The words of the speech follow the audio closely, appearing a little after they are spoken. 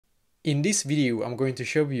In this video, I'm going to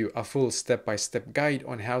show you a full step-by-step guide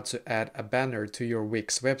on how to add a banner to your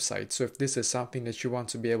Wix website. So if this is something that you want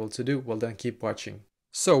to be able to do, well then keep watching.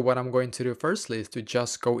 So what I'm going to do firstly is to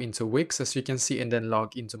just go into Wix, as you can see, and then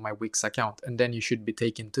log into my Wix account, and then you should be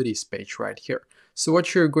taken to this page right here. So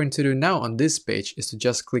what you're going to do now on this page is to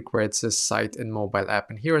just click where it says site and mobile app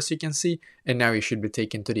in here, as you can see, and now you should be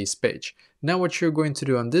taken to this page. Now what you're going to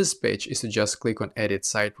do on this page is to just click on edit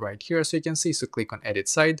site right here, as you can see. So click on edit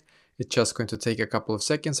site. It's just going to take a couple of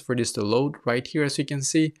seconds for this to load right here, as you can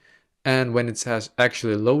see. And when it has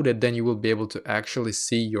actually loaded, then you will be able to actually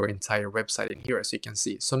see your entire website in here, as you can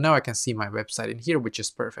see. So now I can see my website in here, which is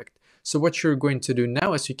perfect. So what you're going to do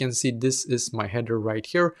now, as you can see, this is my header right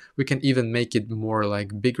here. We can even make it more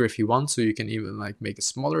like bigger if you want. So you can even like make it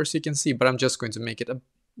smaller, as you can see, but I'm just going to make it a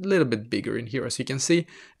little bit bigger in here, as you can see.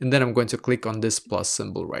 And then I'm going to click on this plus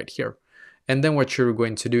symbol right here. And then what you're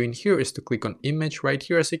going to do in here is to click on image right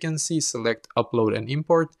here, as you can see, select upload and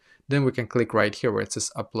import. Then we can click right here where it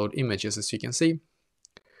says upload images, as you can see.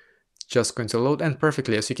 Just going to load, and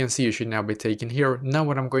perfectly, as you can see, you should now be taken here. Now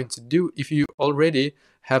what I'm going to do, if you already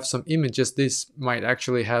have some images, this might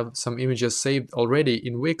actually have some images saved already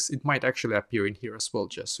in Wix. It might actually appear in here as well,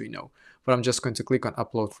 just so you know. But I'm just going to click on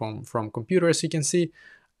upload from computer, as you can see.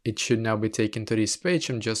 It should now be taken to this page.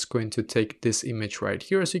 I'm just going to take this image right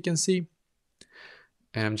here, as you can see.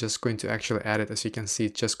 And I'm just going to actually add it, as you can see.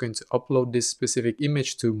 It's just going to upload this specific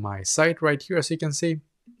image to my site right here, as you can see.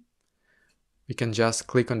 We can just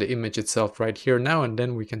click on the image itself right here now, and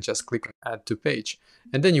then we can just click on add to page.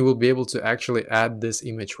 And then you will be able to actually add this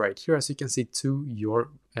image right here, as you can see, to your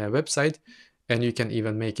website. And you can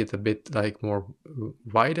even make it a bit like more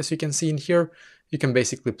wide, as you can see in here. You can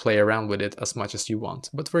basically play around with it as much as you want.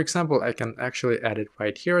 But for example, I can actually add it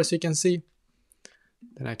right here, as you can see.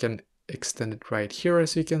 Then I can extend it right here,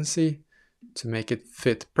 as you can see, to make it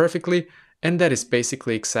fit perfectly. And that is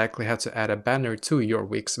basically exactly how to add a banner to your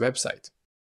Wix website.